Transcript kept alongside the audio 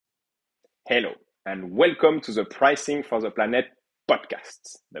Hello, and welcome to the Pricing for the Planet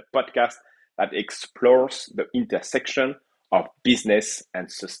podcast, the podcast that explores the intersection of business and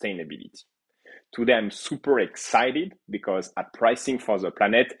sustainability. Today, I'm super excited because at Pricing for the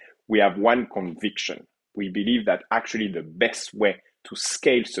Planet, we have one conviction. We believe that actually the best way to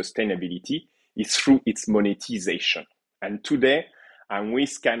scale sustainability is through its monetization. And today, I'm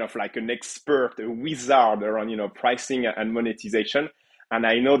with kind of like an expert, a wizard around, pricing and monetization. And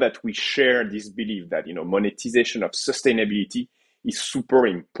I know that we share this belief that, monetization of sustainability is super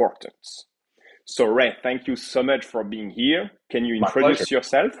important. So Ray, thank you so much for being here. Can you My pleasure. introduce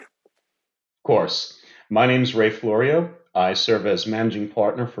yourself? Of course. My name is Ray Florio. I serve as managing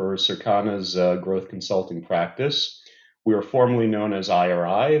partner for Circana's growth consulting practice. We were formerly known as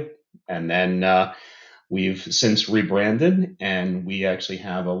IRI, and then we've since rebranded, and we actually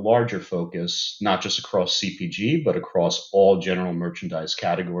have a larger focus, not just across CPG, but across all general merchandise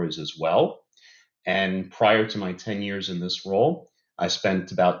categories as well. And prior to my 10 years in this role, I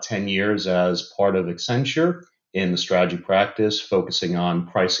spent about 10 years as part of Accenture in the strategy practice, focusing on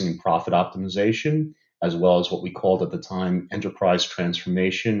pricing and profit optimization, as well as what we called at the time enterprise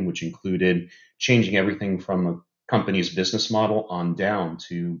transformation, which included changing everything from a company's business model on down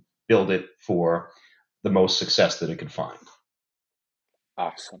to build it for the most success that it could find.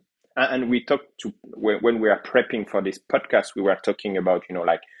 Awesome. And we talked to when we are prepping for this podcast, we were talking about,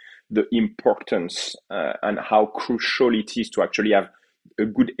 like the importance and how crucial it is to actually have a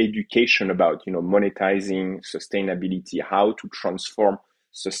good education about, monetizing sustainability, how to transform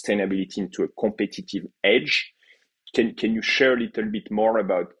sustainability into a competitive edge. Can you share a little bit more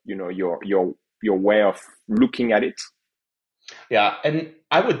about, your way of looking at it? Yeah, and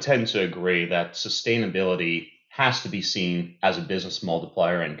I would tend to agree that sustainability has to be seen as a business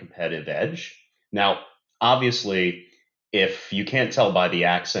multiplier and competitive edge. Now, obviously, if you can't tell by the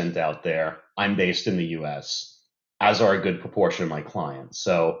accent out there, I'm based in the US, as are a good proportion of my clients.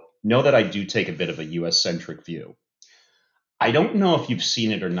 So know that I do take a bit of a US centric view. I don't know if you've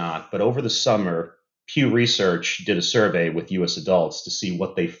seen it or not, but over the summer, Pew Research did a survey with US adults to see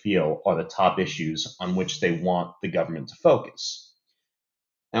what they feel are the top issues on which they want the government to focus.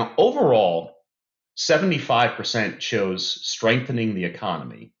 Now, overall, 75% chose strengthening the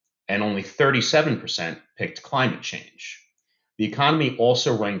economy, and only 37% picked climate change. The economy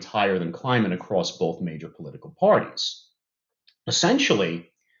also ranked higher than climate across both major political parties.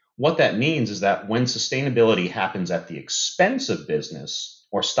 Essentially, what that means is that when sustainability happens at the expense of business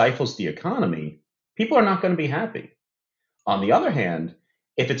or stifles the economy, people are not going to be happy. On the other hand,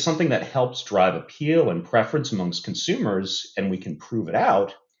 if it's something that helps drive appeal and preference amongst consumers and we can prove it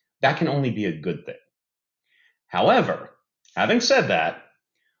out, that can only be a good thing. However, having said that,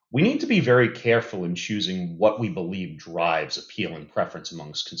 we need to be very careful in choosing what we believe drives appeal and preference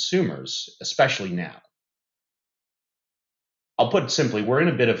amongst consumers, especially now. I'll put it simply, we're in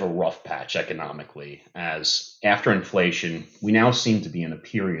a bit of a rough patch economically, as after inflation, we now seem to be in a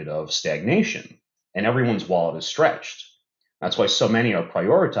period of stagnation, and everyone's wallet is stretched. That's why so many are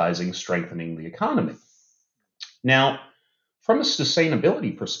prioritizing strengthening the economy. Now, from a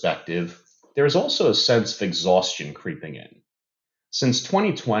sustainability perspective, there's also a sense of exhaustion creeping in. Since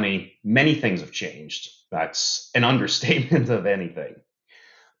 2020, many things have changed. That's an understatement of anything.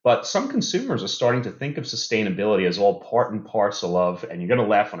 But some consumers are starting to think of sustainability as all part and parcel of, and you're going to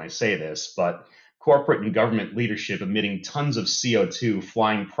laugh when I say this, but corporate and government leadership emitting tons of CO2,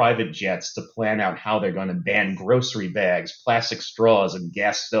 flying private jets to plan out how they're going to ban grocery bags, plastic straws, and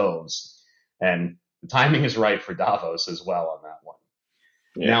gas stoves. And the timing is right for Davos as well on that one.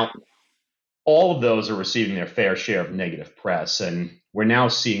 Yeah. Now, all of those are receiving their fair share of negative press, and we're now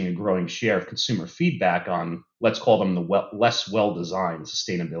seeing a growing share of consumer feedback on, let's call them the less well-designed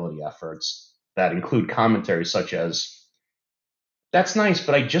sustainability efforts that include commentary such as, that's nice,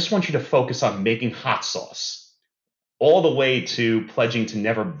 but I just want you to focus on making hot sauce, all the way to pledging to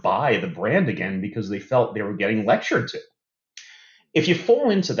never buy the brand again because they felt they were getting lectured to. If you fall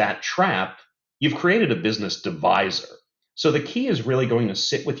into that trap, you've created a business divisor. So the key is really going to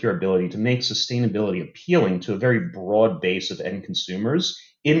sit with your ability to make sustainability appealing to a very broad base of end consumers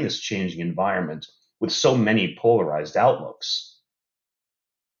in this changing environment with so many polarized outlooks.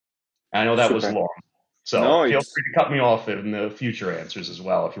 I know that was Super. long, so No, feel it's free to cut me off in the future answers as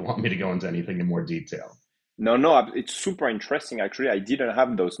well if you want me to go into anything in more detail. no, it's super interesting. Actually, I didn't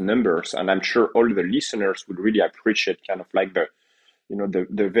have those numbers, and I'm sure all the listeners would really appreciate kind of like the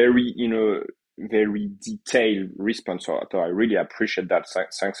very, very detailed response. So I really appreciate that.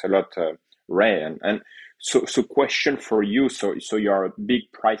 Thanks a lot, Ray. And so question for you. So you're a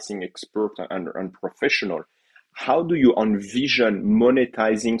big pricing expert and professional. How do you envision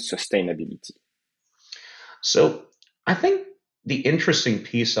monetizing sustainability? So I think the interesting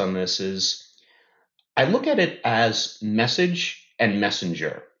piece on this is I look at it as message and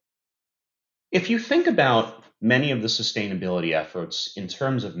messenger. If you think about many of the sustainability efforts in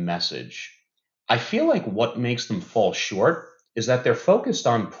terms of message, I feel like what makes them fall short is that they're focused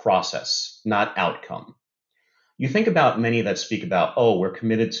on process, not outcome. You think about many that speak about, oh, we're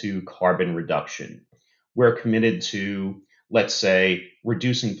committed to carbon reduction. We're committed to, let's say,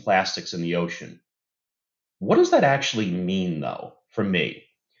 reducing plastics in the ocean. What does that actually mean, though, for me?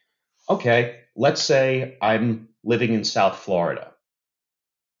 Okay, let's say I'm living in South Florida.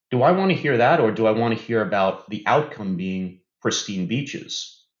 Do I want to hear that, or do I want to hear about the outcome being pristine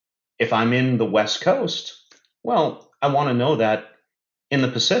beaches? If I'm in the West Coast, well, I want to know that in the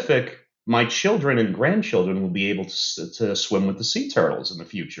Pacific, my children and grandchildren will be able to swim with the sea turtles in the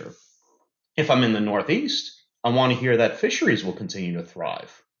future. If I'm in the Northeast, I want to hear that fisheries will continue to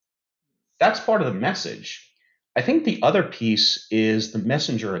thrive. That's part of the message. I think the other piece is the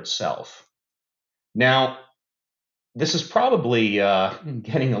messenger itself. Now, this is probably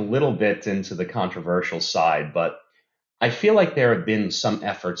getting a little bit into the controversial side, but I feel like there have been some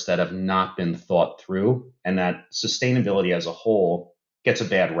efforts that have not been thought through and that sustainability as a whole gets a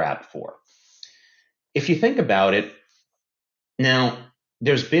bad rap for. If you think about it, now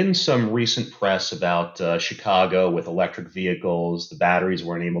there's been some recent press about Chicago with electric vehicles. The batteries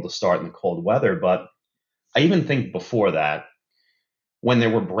weren't able to start in the cold weather, but I even think before that, when there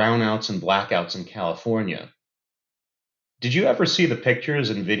were brownouts and blackouts in California, did you ever see the pictures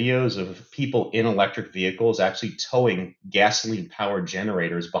and videos of people in electric vehicles actually towing gasoline powered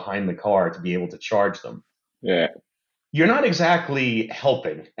generators behind the car to be able to charge them? Yeah, You're not exactly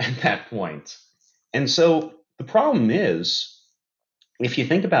helping at that point. And so the problem is, if you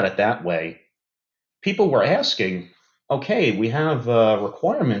think about it that way, people were asking, okay, we have a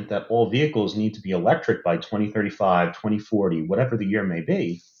requirement that all vehicles need to be electric by 2035, 2040, whatever the year may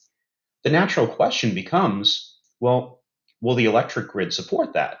be. The natural question becomes, well, will the electric grid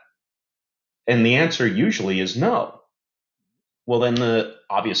support that? And the answer usually is no. Well, then the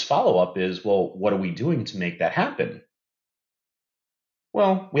obvious follow up is, well, what are we doing to make that happen?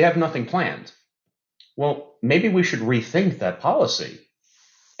 Well, we have nothing planned. Well, maybe we should rethink that policy.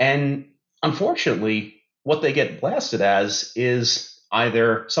 And unfortunately, what they get blasted as is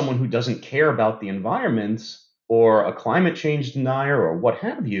either someone who doesn't care about the environment or a climate change denier or what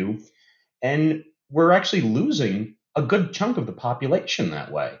have you. And we're actually losing a good chunk of the population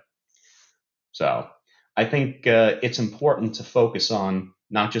that way. So I think it's important to focus on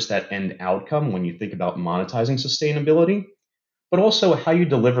not just that end outcome when you think about monetizing sustainability, but also how you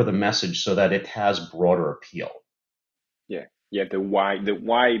deliver the message so that it has broader appeal. yeah, yeah. The why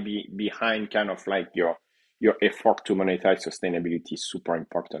behind kind of like your effort to monetize sustainability is super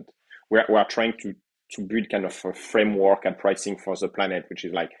important. We are trying to build kind of a framework and pricing for the planet, which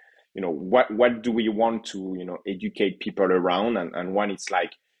is like, what do we want to, educate people around, and one it's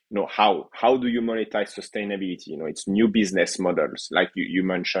like, how do you monetize sustainability? It's new business models, like you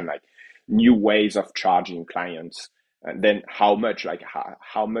mentioned, like new ways of charging clients, and then how much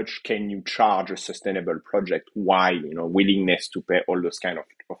can you charge a sustainable project? Why, willingness to pay, all those kind of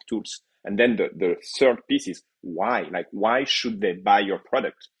tools. And then the third piece is why, like why should they buy your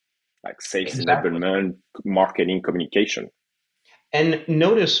product? Like sales Exactly. enablement, marketing, communication. And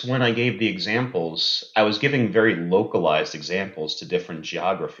notice when I gave the examples, I was giving very localized examples to different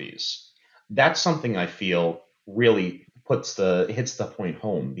geographies. That's something I feel really hits the point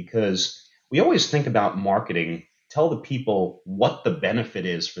home because we always think about marketing, tell the people what the benefit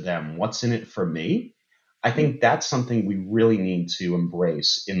is for them, what's in it for me. I think that's something we really need to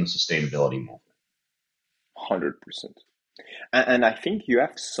embrace in the sustainability movement. 100%. And I think you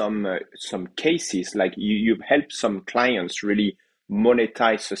have some cases, like you've helped some clients really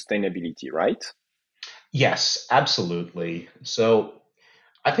monetize sustainability, right? Yes, absolutely. So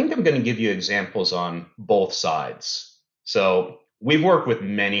I think I'm going to give you examples on both sides. So we've worked with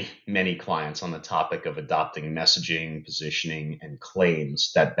many, many clients on the topic of adopting messaging, positioning, and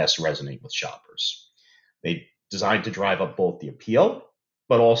claims that best resonate with shoppers. They designed to drive up both the appeal,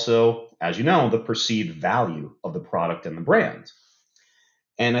 but also, as you know, the perceived value of the product and the brand.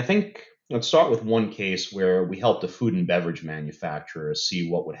 And I think let's start with one case where we helped a food and beverage manufacturer see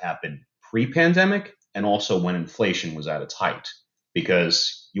what would happen pre pandemic and also when inflation was at its height,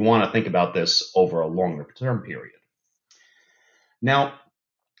 because you want to think about this over a longer term period. Now,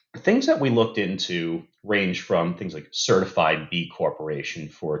 things that we looked into range from things like certified B Corporation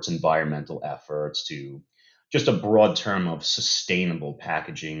for its environmental efforts to just a broad term of sustainable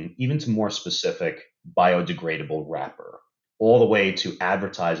packaging, even to more specific biodegradable wrapper, all the way to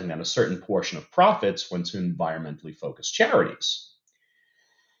advertising that a certain portion of profits went to environmentally focused charities.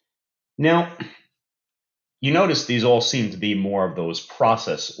 Now, you notice these all seem to be more of those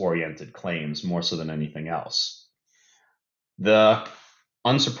process oriented claims more so than anything else. The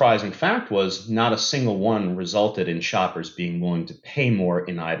unsurprising fact was not a single one resulted in shoppers being willing to pay more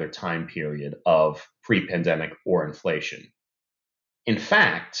in either time period of pre pandemic or inflation. In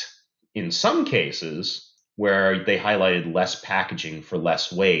fact, in some cases where they highlighted less packaging for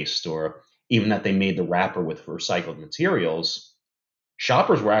less waste, or even that they made the wrapper with recycled materials,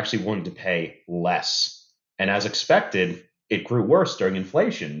 shoppers were actually willing to pay less. And as expected, it grew worse during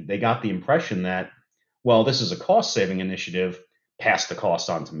inflation. They got the impression that, well, this is a cost saving initiative, pass the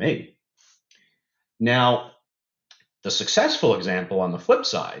cost on to me. Now, the successful example on the flip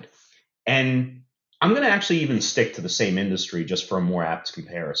side, and I'm going to actually even stick to the same industry just for a more apt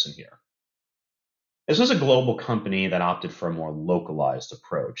comparison here. This was a global company that opted for a more localized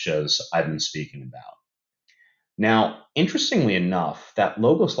approach, as I've been speaking about. Now, interestingly enough, that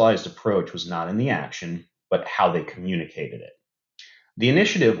localized approach was not in the action, but how they communicated it. The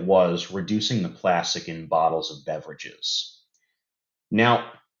initiative was reducing the plastic in bottles of beverages.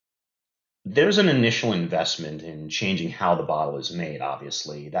 Now, there's an initial investment in changing how the bottle is made,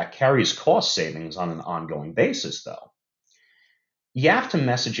 obviously, that carries cost savings on an ongoing basis, though. You have to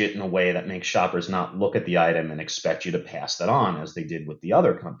message it in a way that makes shoppers not look at the item and expect you to pass that on, as they did with the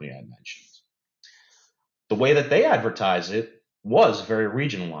other company I mentioned. The way that they advertise it was very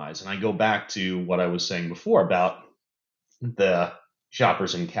regionalized, and I go back to what I was saying before about the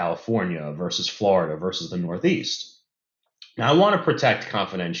shoppers in California versus Florida versus the Northeast. Now, I want to protect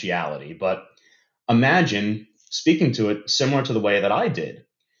confidentiality, but imagine speaking to it similar to the way that I did,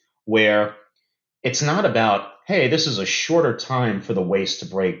 where it's not about, hey, this is a shorter time for the waste to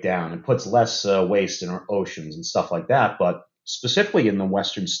break down. It puts less waste in our oceans and stuff like that. But specifically in the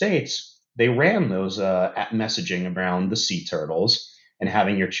Western states, they ran those messaging around the sea turtles and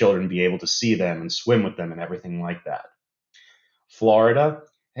having your children be able to see them and swim with them and everything like that. Florida,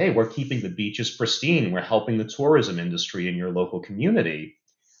 hey, we're keeping the beaches pristine. We're helping the tourism industry in your local community.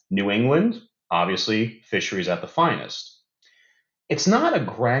 New England, obviously, fisheries at the finest. It's not a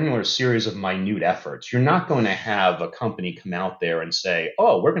granular series of minute efforts. You're not going to have a company come out there and say,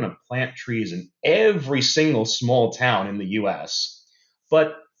 oh, we're going to plant trees in every single small town in the US.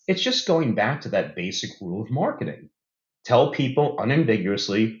 But it's just going back to that basic rule of marketing. Tell people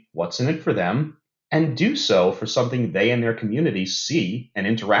unambiguously what's in it for them, and do so for something they and their community see and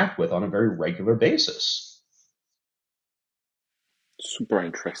interact with on a very regular basis. Super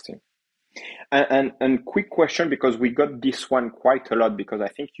interesting. And quick question, because we got this one quite a lot, because I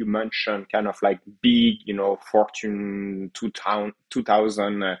think you mentioned kind of like big, Fortune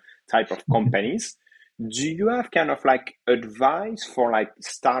 2000 type of companies. Do you have kind of like advice for like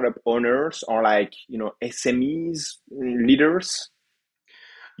startup owners or like, SMEs leaders?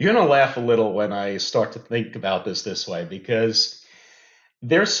 You're going to laugh a little when I start to think about this way, because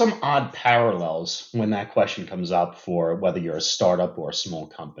there's some odd parallels when that question comes up for whether you're a startup or a small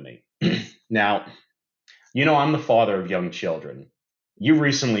company. Now, I'm the father of young children. You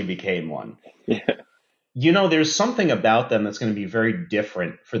recently became one. Yeah. There's something about them that's going to be very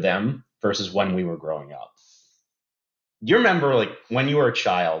different for them versus when we were growing up. Do you remember, like, when you were a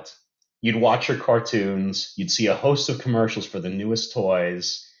child, you'd watch your cartoons, you'd see a host of commercials for the newest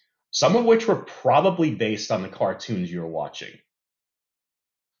toys, some of which were probably based on the cartoons you were watching.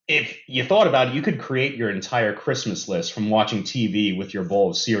 If you thought about it, you could create your entire Christmas list from watching TV with your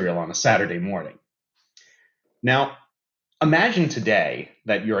bowl of cereal on a Saturday morning. Now, imagine today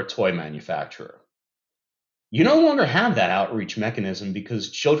that you're a toy manufacturer. You no longer have that outreach mechanism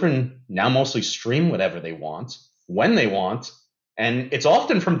because children now mostly stream whatever they want, when they want, and it's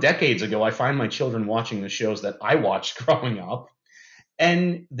often from decades ago. I find my children watching the shows that I watched growing up,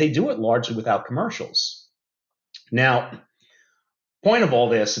 and they do it largely without commercials. Now, point of all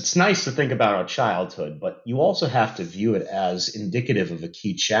this, it's nice to think about our childhood, but you also have to view it as indicative of a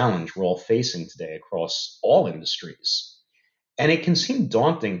key challenge we're all facing today across all industries. And it can seem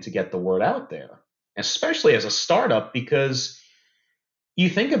daunting to get the word out there, especially as a startup, because you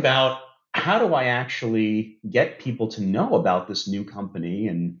think about, how do I actually get people to know about this new company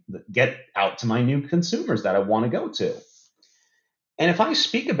and get out to my new consumers that I want to go to? And if I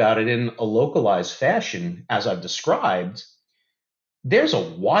speak about it in a localized fashion, as I've described, there's a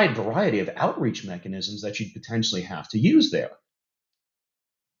wide variety of outreach mechanisms that you'd potentially have to use there.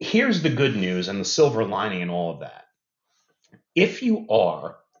 Here's the good news and the silver lining in all of that. If you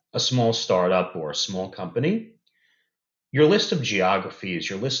are a small startup or a small company, your list of geographies,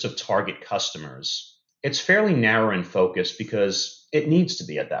 your list of target customers, it's fairly narrow and focused because it needs to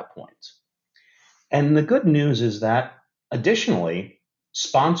be at that point. And the good news is that additionally,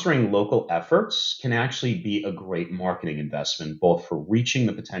 sponsoring local efforts can actually be a great marketing investment, both for reaching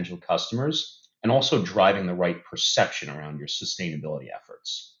the potential customers and also driving the right perception around your sustainability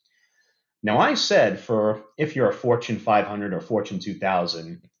efforts. Now, I said for if you're a Fortune 500 or Fortune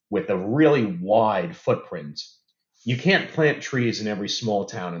 2000 with a really wide footprint, you can't plant trees in every small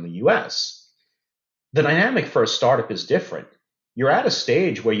town in the US. The dynamic for a startup is different. You're at a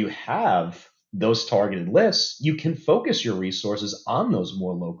stage where you have those targeted lists, you can focus your resources on those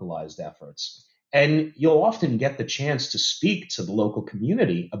more localized efforts. And you'll often get the chance to speak to the local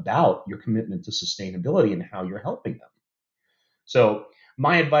community about your commitment to sustainability and how you're helping them. So,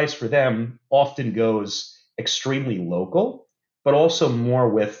 my advice for them often goes extremely local, but also more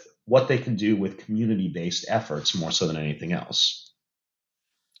with what they can do with community based efforts more so than anything else.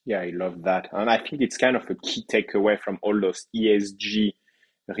 Yeah, I love that. And I think it's kind of a key takeaway from all those ESG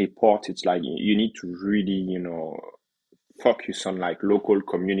reports. It's like you need to really, focus on like local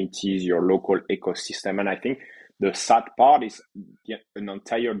communities, your local ecosystem. And I think the sad part is an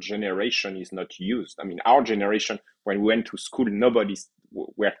entire generation is not used. I mean, our generation, when we went to school, nobody's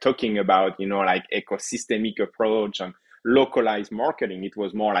we're talking about, like ecosystemic approach and localized marketing. It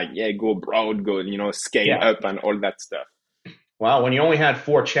was more like, yeah, go broad, go, scale Yeah. up and all that stuff. Well, when you only had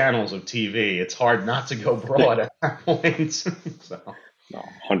four channels of TV, it's hard not to go broad at that point. So No,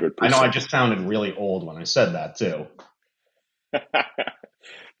 I know I 100%. just sounded really old when I said that too.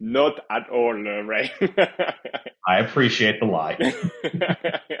 Not at all, Ray. I appreciate the lie.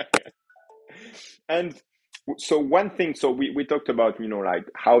 And so one thing, so we talked about, like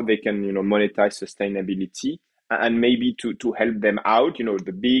how they can, monetize sustainability and maybe to help them out,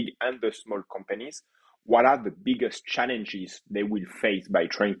 the big and the small companies. What are the biggest challenges they will face by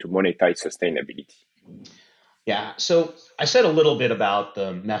trying to monetize sustainability? Yeah, so I said a little bit about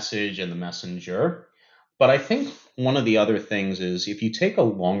the message and the messenger, but I think one of the other things is if you take a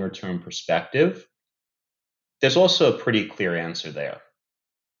longer term perspective, there's also a pretty clear answer there.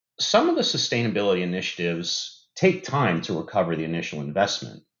 Some of the sustainability initiatives take time to recover the initial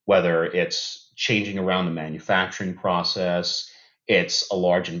investment, whether it's changing around the manufacturing process, it's a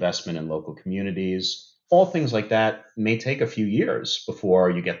large investment in local communities, all things like that may take a few years before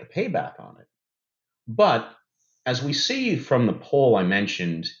you get the payback on it. But as we see from the poll I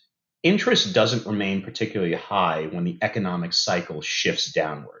mentioned, interest doesn't remain particularly high when the economic cycle shifts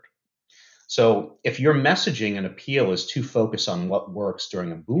downward. So if your messaging and appeal is too focused on what works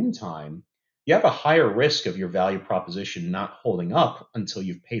during a boom time, you have a higher risk of your value proposition not holding up until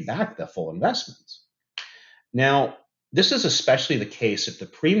you've paid back the full investment. Now, this is especially the case if the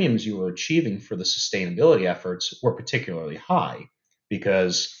premiums you were achieving for the sustainability efforts were particularly high,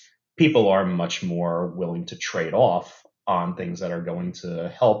 because people are much more willing to trade off on things that are going to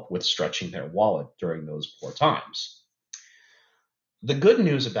help with stretching their wallet during those poor times. The good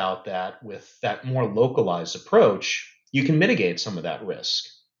news about that, with that more localized approach, you can mitigate some of that risk.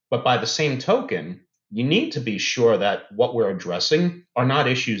 But by the same token, you need to be sure that what we're addressing are not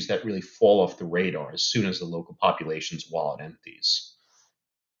issues that really fall off the radar as soon as the local population's wallet empties.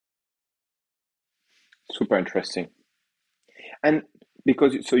 Super interesting. And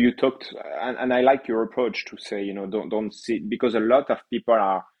because so you talked, and I like your approach to say, don't see, because a lot of people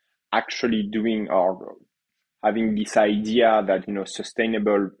are actually doing or having this idea that,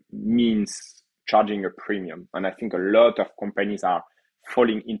 sustainable means charging a premium. And I think a lot of companies are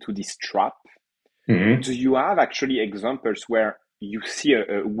falling into this trap. Mhm. Do you have actually examples where you see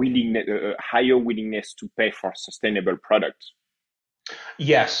a willingness, a higher willingness to pay for sustainable products?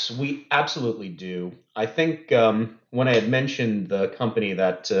 Yes, we absolutely do. I think when I had mentioned the company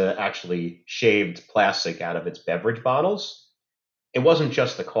that actually shaved plastic out of its beverage bottles, it wasn't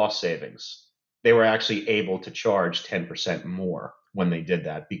just the cost savings. They were actually able to charge 10% more when they did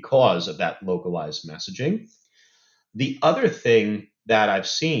that because of that localized messaging. The other thing that I've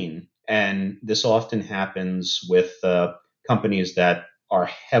seen, and this often happens with companies that are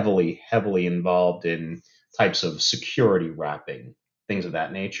heavily, heavily involved in types of security wrapping, things of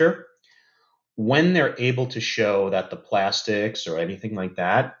that nature, when they're able to show that the plastics or anything like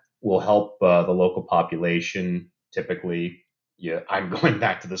that will help the local population, typically, yeah, I'm going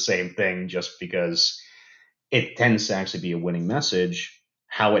back to the same thing just because it tends to actually be a winning message,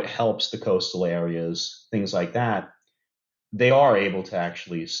 how it helps the coastal areas, things like that, they are able to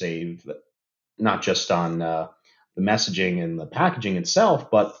actually save not just on the messaging and the packaging itself,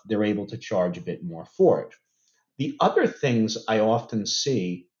 but they're able to charge a bit more for it. The other things I often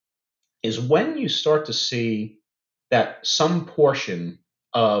see is when you start to see that some portion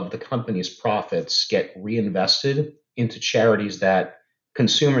of the company's profits get reinvested into charities that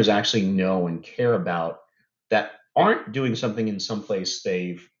consumers actually know and care about, that aren't doing something in some place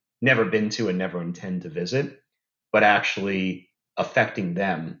they've never been to and never intend to visit, but actually affecting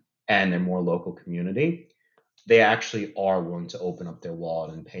them and their more local community, they actually are willing to open up their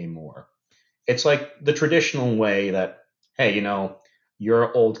wallet and pay more. It's like the traditional way that, hey,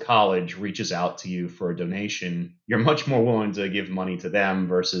 your old college reaches out to you for a donation, you're much more willing to give money to them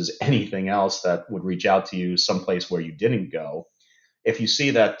versus anything else that would reach out to you someplace where you didn't go. If you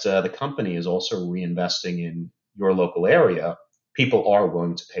see that the company is also reinvesting in your local area, people are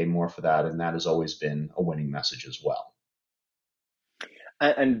willing to pay more for that, and that has always been a winning message as well.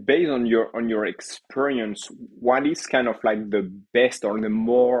 And based on your experience, what is kind of like the best or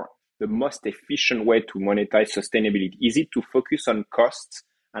the most efficient way to monetize sustainability? Is it to focus on costs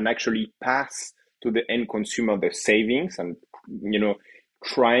and actually pass to the end consumer the savings and you know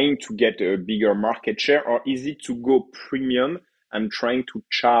trying to get a bigger market share, or is it to go premium and trying to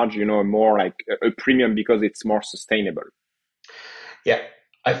charge more like a premium because it's more sustainable? Yeah,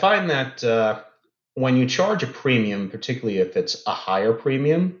 I find that when you charge a premium, particularly if it's a higher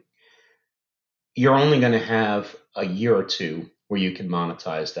premium, you're only going to have a year or two where you can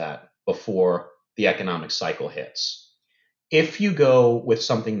monetize that before the economic cycle hits. If you go with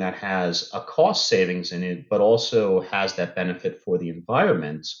something that has a cost savings in it, but also has that benefit for the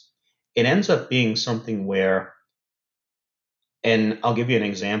environment, it ends up being something where, and I'll give you an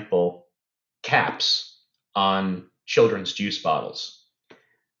example, caps on children's juice bottles.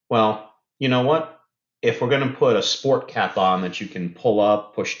 Well, you know what? If we're going to put a sport cap on that you can pull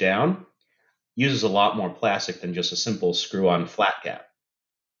up, push down, uses a lot more plastic than just a simple screw on flat cap.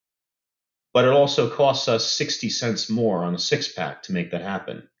 But it also costs us 60 cents more on a six pack to make that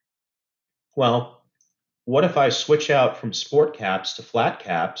happen. Well, what if I switch out from sport caps to flat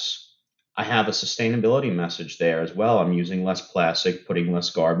caps? I have a sustainability message there as well. I'm using less plastic, putting less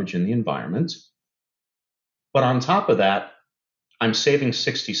garbage in the environment. But on top of that, I'm saving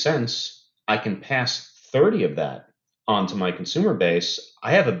 60 cents. I can pass 30 of that onto my consumer base.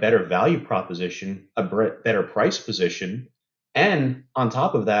 I have a better value proposition, a better price position. And on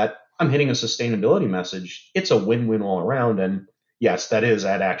top of that, I'm hitting a sustainability message. It's a win win all around. And yes, that is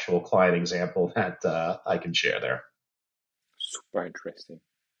that actual client example that I can share there. Super interesting.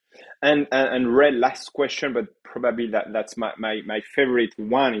 And Ray, last question, but probably that's my favorite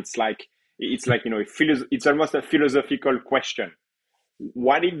one. It's like it's almost a philosophical question.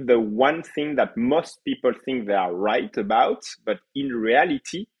 What is the one thing that most people think they are right about, but in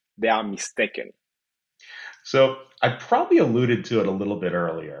reality they are mistaken? So I probably alluded to it a little bit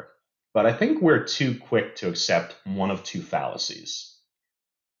earlier, but I think we're too quick to accept one of two fallacies.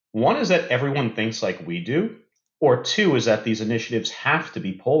 One is that everyone thinks like we do, or two is that these initiatives have to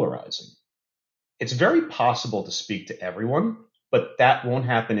be polarizing. It's very possible to speak to everyone, but that won't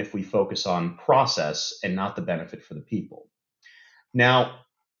happen if we focus on process and not the benefit for the people. Now,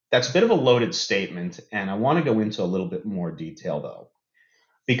 that's a bit of a loaded statement, and I want to go into a little bit more detail though,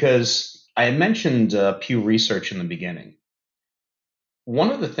 because I had mentioned Pew Research in the beginning. One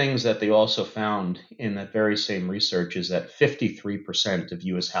of the things that they also found in that very same research is that 53% of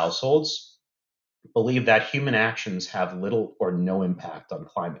US households believe that human actions have little or no impact on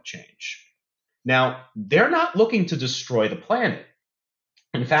climate change. Now, they're not looking to destroy the planet.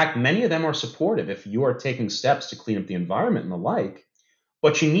 In fact, many of them are supportive if you are taking steps to clean up the environment and the like,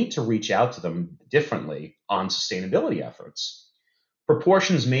 but you need to reach out to them differently on sustainability efforts.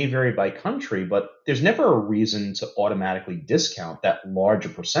 Proportions may vary by country, but there's never a reason to automatically discount that larger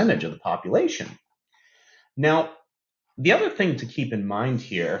percentage of the population. Now, the other thing to keep in mind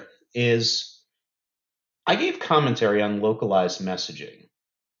here is I gave commentary on localized messaging.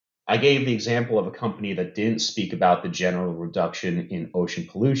 I gave the example of a company that didn't speak about the general reduction in ocean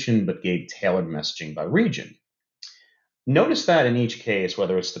pollution, but gave tailored messaging by region. Notice that in each case,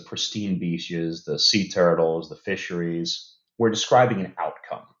 whether it's the pristine beaches, the sea turtles, the fisheries, we're describing an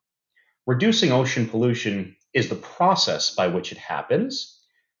outcome. Reducing ocean pollution is the process by which it happens,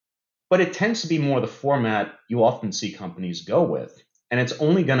 but it tends to be more the format you often see companies go with. And it's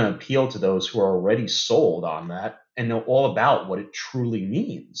only going to appeal to those who are already sold on that and know all about what it truly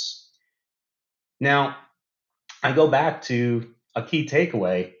means. Now, I go back to a key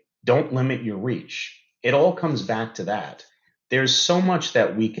takeaway: don't limit your reach. It all comes back to that. There's so much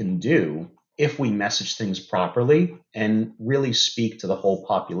that we can do if we message things properly and really speak to the whole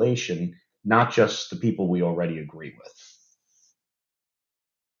population, not just the people we already agree with.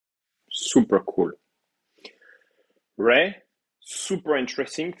 Super cool. Ray, super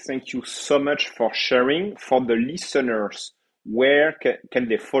interesting. Thank you so much for sharing. For the listeners, where can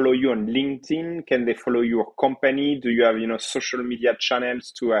they follow you on LinkedIn? Can they follow your company? Do you have social media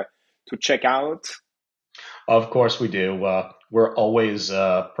channels to check out? Of course, we do. We're always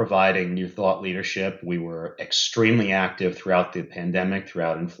providing new thought leadership. We were extremely active throughout the pandemic,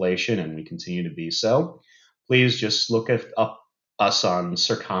 throughout inflation, and we continue to be so. Please just up us on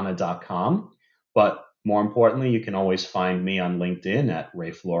Circana.com. But more importantly, you can always find me on LinkedIn at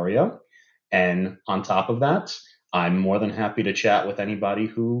Ray Florio. And on top of that, I'm more than happy to chat with anybody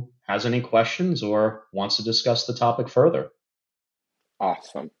who has any questions or wants to discuss the topic further.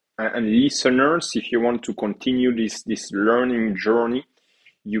 Awesome. And listeners, if you want to continue this learning journey,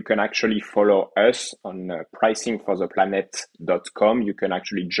 you can actually follow us on pricingfortheplanet.com. You can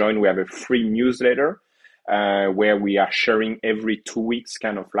actually join. We have a free newsletter where we are sharing every 2 weeks,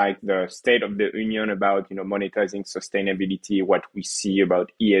 kind of like the state of the union about monetizing sustainability, what we see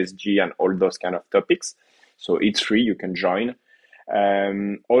about ESG, and all those kind of topics. So it's free. You can join.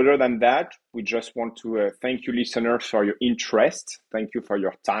 Other than that, we just want to thank you, listeners, for your interest. Thank you for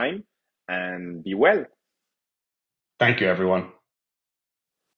your time, and be well. Thank you, everyone.